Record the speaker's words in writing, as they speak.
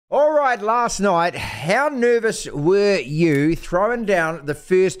right, last night, how nervous were you throwing down the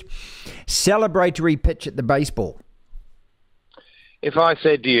first celebratory pitch at the baseball? If I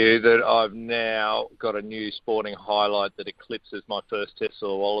said to you that I've now got a new sporting highlight that eclipses my first test for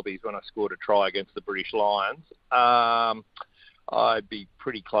the Wallabies when I scored a try against the British Lions, I'd be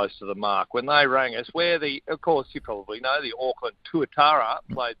pretty close to the mark. When they rang us, of course, you probably know, the Auckland Tuatara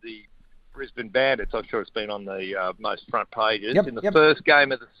played the Brisbane Bandits. I'm sure it's been on the most front pages in the first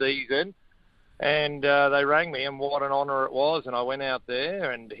game of the season. And they rang me, and what an honour it was. And I went out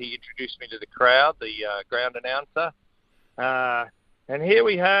there, and he introduced me to the crowd, the ground announcer. And here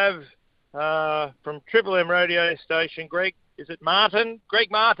we have, from Triple M radio station, Greg, is it Martin? Greg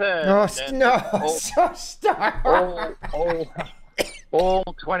Martin. Oh, no, stop. All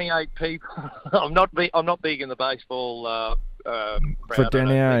 28 people. I'm not big in the baseball crowd.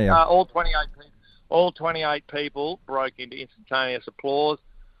 All 28 people broke into instantaneous applause.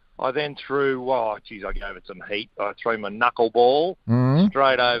 I then threw, I gave it some heat. I threw my knuckleball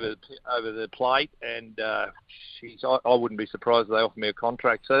straight over the plate, and I wouldn't be surprised if they offered me a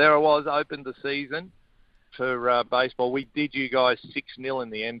contract. So there I was, opened the season for baseball. We did you guys 6-0 in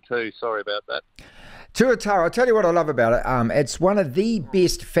the end too. Sorry about that. Tuatara, I'll tell you what I love about it. It's one of the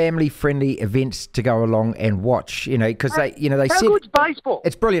best family-friendly events to go along and watch. Because they How good's baseball?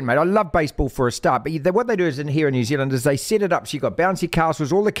 It's brilliant, mate. I love baseball for a start. But what they do is here in New Zealand is they set it up so you've got bouncy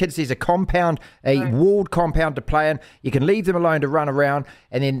castles. All the kids, there's a compound, walled compound to play in. You can leave them alone to run around,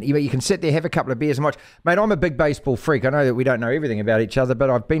 and then you can sit there, have a couple of beers and watch. Mate, I'm a big baseball freak. I know that we don't know everything about each other, but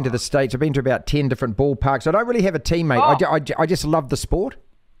I've been to the States. I've been to about 10 different ballparks. I don't really have a team, mate. I just love the sport.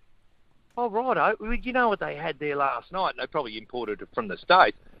 Oh, right. You know what they had there last night? They probably imported it from the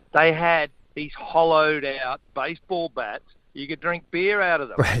States. They had these hollowed-out baseball bats. You could drink beer out of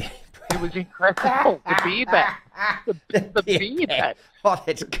them. It was incredible. The beer bat. The beer bat. Oh,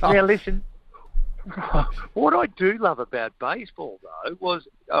 that's cool. Now, listen, what I do love about baseball, though, was,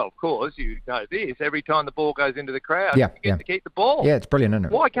 of course, you know this, every time the ball goes into the crowd, you get to keep the ball. Yeah, it's brilliant, isn't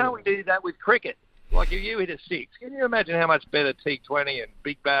it? Why can't we do that with cricket? Like, if you hit a 6, can you imagine how much better T20 and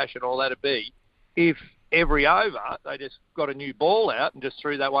Big Bash and all that would be if every over they just got a new ball out and just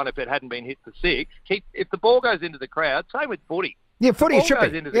threw that one if it hadn't been hit for 6? If the ball goes into the crowd, same with footy. Yeah, footy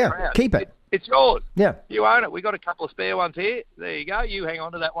should be. Crowd, keep it. It's yours. Yeah. You own it. We got a couple of spare ones here. There you go. You hang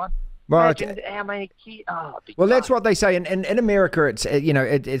on to that one. Well, imagine how many kids. That's what they say. In America,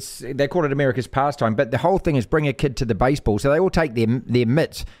 it's they call it America's pastime, but the whole thing is bring a kid to the baseball. So they all take their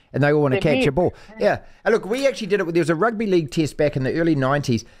mitts and they all want to catch a ball. Yeah. And look, we actually did it. There was a rugby league test back in the early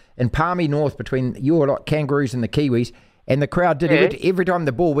 90s in Palmy North between your Kangaroos and the Kiwis. And the crowd did every time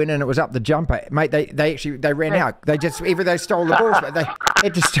the ball went in, it was up the jumper, mate. They ran out. They stole the balls, but they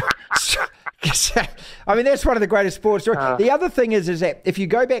had to. I mean, that's one of the greatest sports stories. The other thing is that if you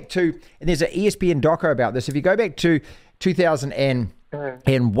go back to, and there's an ESPN doco about this, if you go back to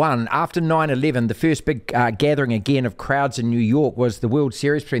 2001, after 9/11, the first big gathering again of crowds in New York was the World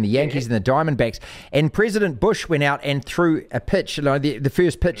Series between the Yankees and the Diamondbacks. And President Bush went out and threw a pitch, the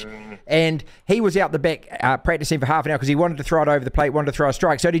first pitch, and he was out the back practicing for half an hour because he wanted to throw it over the plate, wanted to throw a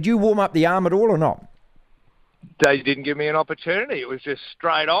strike. So did you warm up the arm at all or not? They didn't give me an opportunity. It was just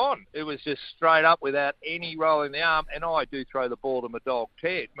straight on. It was just straight up without any rolling the arm. And I do throw the ball to my dog,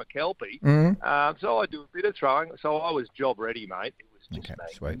 Ted McKelpie. So I do a bit of throwing. So I was job ready, mate. It was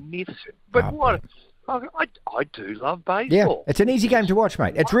just magnificent. But I do love baseball. Yeah, it's an easy game to watch,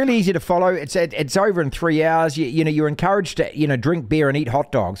 mate. It's really easy to follow. It's over in 3 hours. You're encouraged to drink beer and eat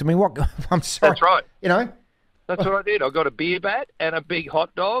hot dogs. I mean, what? I'm sorry. That's right. That's what I did. I got a beer bat and a big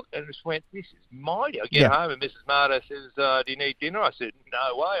hot dog and just went, this is mighty. I get home and Mrs. Marto says, do you need dinner? I said,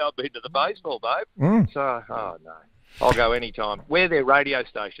 no way. I've been to the baseball, babe. So, no. I'll go anytime. We're their radio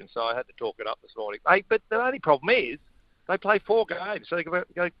station, so I had to talk it up this morning. Hey, but the only problem is they play 4 games. So they go,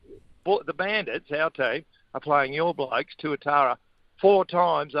 the Bandits, our team, are playing your blokes, Tuatara, 4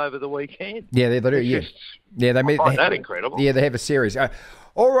 times over the weekend. Yeah, they do. They find that incredible. Yeah, they have a series.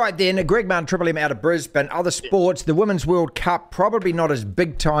 All right then, Greg Martin, Triple M out of Brisbane. Other sports, the Women's World Cup, probably not as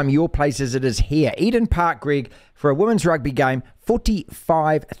big time your place as it is here. Eden Park, Greg, for a women's rugby game,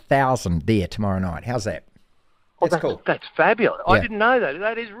 45,000 there tomorrow night. How's that? That's cool. That's fabulous. Yeah. I didn't know that.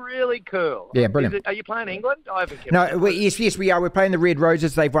 That is really cool. Yeah, brilliant. Are you playing England? I haven't kept yes, we are. We're playing the Red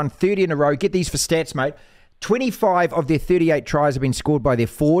Roses. They've won 30 in a row. Get these for stats, mate. 25 of their 38 tries have been scored by their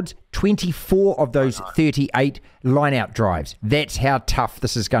forwards. 24 of those 38 line-out drives. That's how tough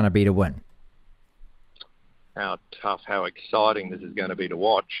this is going to be to win. How tough, how exciting this is going to be to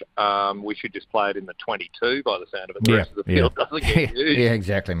watch. We should just play it in the 22 by the sound of it. The rest of the field doesn't get used. Yeah,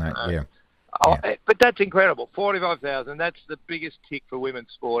 exactly, mate. But that's incredible. 45,000, that's the biggest tick for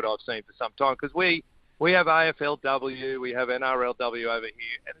women's sport I've seen for some time, because we have AFLW, we have NRLW over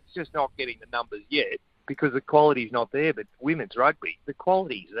here, and it's just not getting the numbers yet because the quality's not there. But women's rugby, the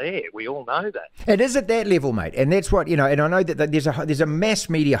quality's there. We all know that. It is at that level, mate, and that's what, and I know that there's a mass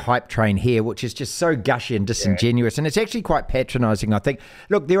media hype train here, which is just so gushy and disingenuous, and it's actually quite patronising, I think.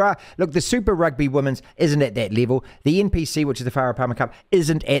 Look, the Super Rugby Women's isn't at that level. The NPC, which is the Farah Palmer Cup,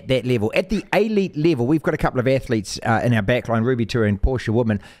 isn't at that level. At the elite level, we've got a couple of athletes in our backline, Ruby Tura and Portia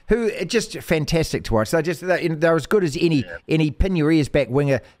Woodman, who are just fantastic to watch. They're as good as any pin your ears back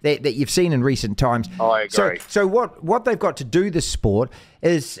winger that you've seen in recent times. I agree. So what they've got to do, this sport,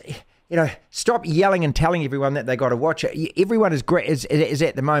 is stop yelling and telling everyone that they got to watch it. Everyone is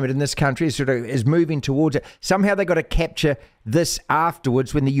at the moment in this country is moving towards it. Somehow they got to capture this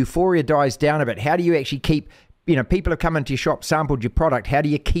afterwards when the euphoria dies down a bit. How do you actually keep? People have come into your shop, sampled your product. How do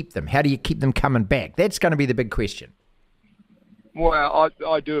you keep them? How do you keep them coming back? That's going to be the big question. Well,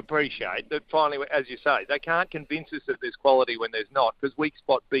 I do appreciate that finally, as you say, they can't convince us that there's quality when there's not, because weak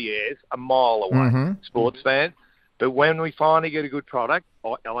spot BS a mile away, sports fans. But when we finally get a good product,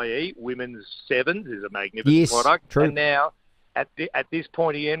 i.e. women's sevens is a magnificent product, true. And now at this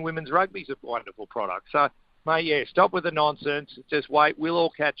point again, women's rugby's a wonderful product. So, mate, stop with the nonsense. Just wait. We'll all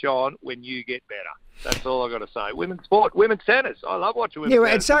catch on when you get better. That's all I've got to say. Women's sport, women's tennis. I love watching women's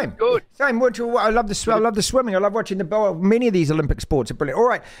tennis. Yeah, same. It's good. Same. I love the swimming. I love watching many of these Olympic sports are brilliant. All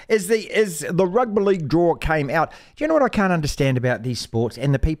right, as the rugby league draw came out, do you know what I can't understand about these sports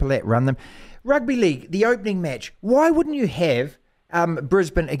and the people that run them? Rugby league, the opening match. Why wouldn't you have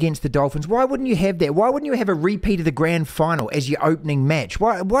Brisbane against the Dolphins? Why wouldn't you have that? Why wouldn't you have a repeat of the grand final as your opening match?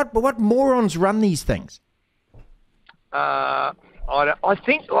 What morons run these things? I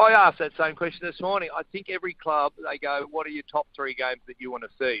think I asked that same question this morning. I think every club, they go, what are your top three games that you want to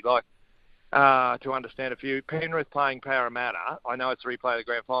see? Like, to understand a few, Penrith playing Parramatta. I know it's replay of the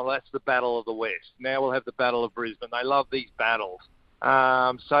grand final. That's the Battle of the West. Now we'll have the Battle of Brisbane. They love these battles.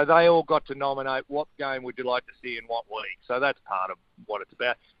 So they all got to nominate what game would you like to see in what week. So that's part of what it's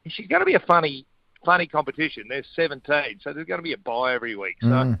about. It's going to be a funny competition. There's 17, so there's going to be a bye every week.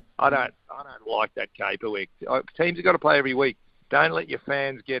 So I don't like that caper week. Teams have got to play every week. Don't let your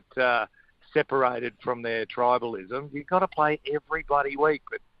fans get separated from their tribalism. You've got to play every bloody week.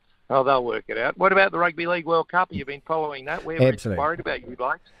 But they'll work it out. What about the Rugby League World Cup? You've been following that. We're worried about you,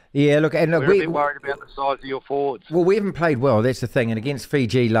 Blakes. Yeah, look, we're a bit worried about the size of your forwards. Well, we haven't played well. That's the thing. And against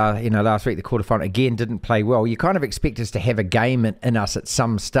Fiji, last week, the quarterfinal again didn't play well. You kind of expect us to have a game in us at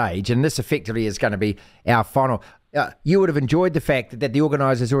some stage, and this effectively is going to be our final. You would have enjoyed the fact that the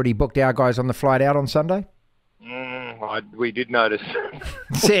organisers already booked our guys on the flight out on Sunday. We did notice.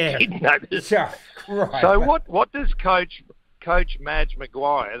 Yeah. We did notice. Yeah, right. So what does Coach Madge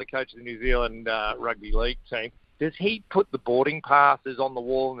Maguire, the coach of the New Zealand Rugby League team, does he put the boarding passes on the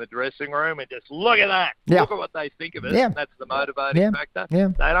wall in the dressing room and just look at that? Yeah. Look at what they think of it. Yeah. That's the motivating factor. Yeah.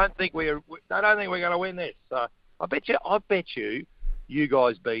 They don't think we're going to win this. So I bet you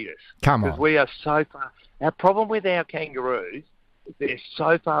guys beat us. Come on. Because we are so far. Our problem with our Kangaroos, they're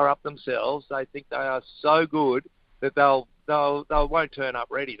so far up themselves. They think they are so good that they won't turn up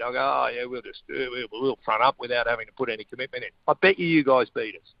ready. They'll go, we'll front up without having to put any commitment in. I bet you guys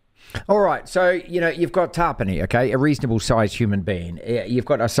beat us. All right, so, you've got Tarpany, okay, a reasonable-sized human being. You've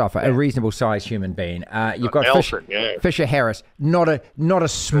got Asafa, a reasonable-sized human being. You've got Nelson, Fisher Harris, not a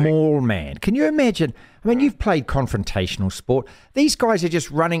small man. Can you imagine? I mean, you've played confrontational sport. These guys are just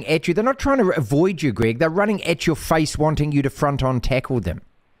running at you. They're not trying to avoid you, Greg. They're running at your face, wanting you to front-on tackle them.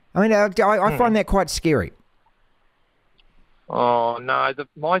 I mean, I find that quite scary. Oh, no,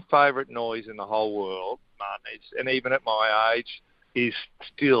 my favourite noise in the whole world, Martin, and even at my age, is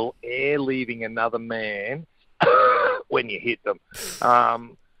still air leaving another man when you hit them.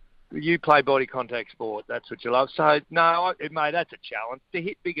 You play body contact sport, that's what you love. So, no, mate, that's a challenge. To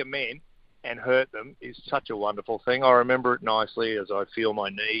hit bigger men and hurt them is such a wonderful thing. I remember it nicely as I feel my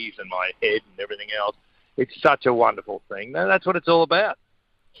knees and my head and everything else. It's such a wonderful thing. Now, that's what it's all about.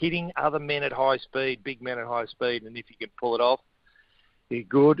 Hitting other men at high speed, big men at high speed, and if you can pull it off, you're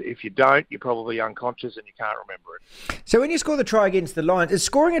good. If you don't, you're probably unconscious and you can't remember it. So when you score the try against the Lions, is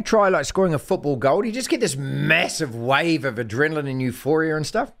scoring a try like scoring a football goal? Do you just get this massive wave of adrenaline and euphoria and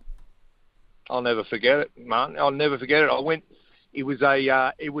stuff? I'll never forget it, Martin. I'll never forget it. It was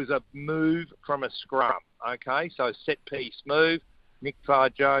a move from a scrum. Okay, so set piece move. Nick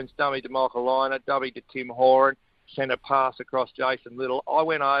Farr-Jones, dummy to Michael Liner, dummy to Tim Horan. Sent a pass across Jason Little. I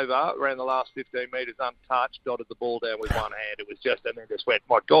went over, ran the last 15 metres untouched, dotted the ball down with one hand. It was and then just went,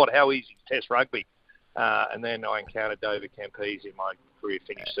 my God, how easy is Test rugby? And then I encountered David Campese, my career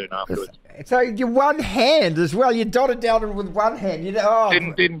finished soon afterwards. So your one hand as well. You dotted down it with one hand.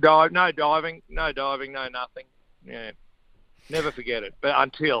 Didn't dive. No diving. No nothing. Yeah. Never forget it. But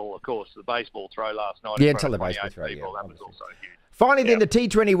until, of course, the baseball throw last night. Yeah, until the baseball throw. People, that was also huge. Finally, then the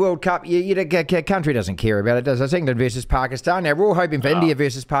T20 World Cup. The country doesn't care about it, does it? It's England versus Pakistan. Now we're all hoping for India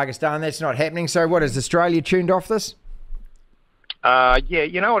versus Pakistan. That's not happening. So what, is Australia tuned off this? Yeah,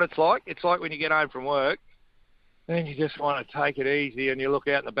 you know what it's like? It's like when you get home from work and you just want to take it easy and you look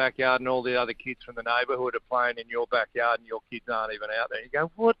out in the backyard and all the other kids from the neighbourhood are playing in your backyard and your kids aren't even out there. You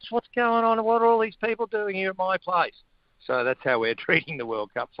go, what's going on? What are all these people doing here at my place? So that's how we're treating the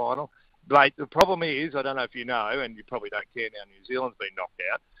World Cup final. But the problem is, I don't know if you know, and you probably don't care now, New Zealand's been knocked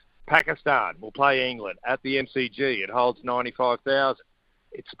out. Pakistan will play England at the MCG. It holds 95,000.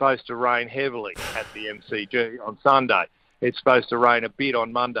 It's supposed to rain heavily at the MCG on Sunday. It's supposed to rain a bit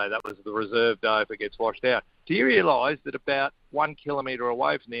on Monday. That was the reserve day if it gets washed out. Do you realise that about 1 kilometre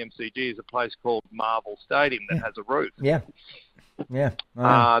away from the MCG is a place called Marvel Stadium that has a roof? Yeah.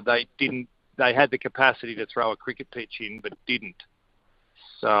 They had the capacity to throw a cricket pitch in, but didn't.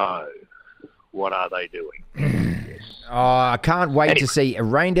 So, what are they doing? I can't wait to see a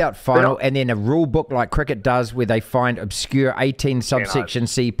rained-out final and then a rule book like cricket does where they find obscure 18 subsection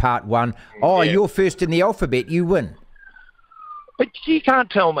C part 1. You're first in the alphabet, you win. But you can't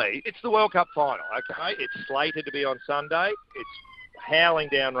tell me. It's the World Cup final, okay? It's slated to be on Sunday. It's howling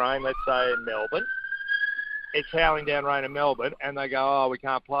down rain, let's say, in Melbourne. It's howling down rain in Melbourne, and they go, we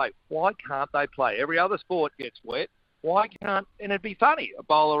can't play. Why can't they play? Every other sport gets wet. Why can't, and it'd be funny, a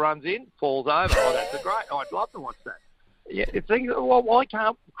bowler runs in, falls over. That's great. I'd love to watch that. Yeah, why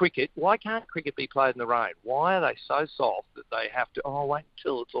can't cricket be played in the rain? Why are they so soft that they have to, wait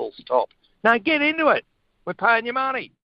until it's all stopped? No, get into it. We're paying you money.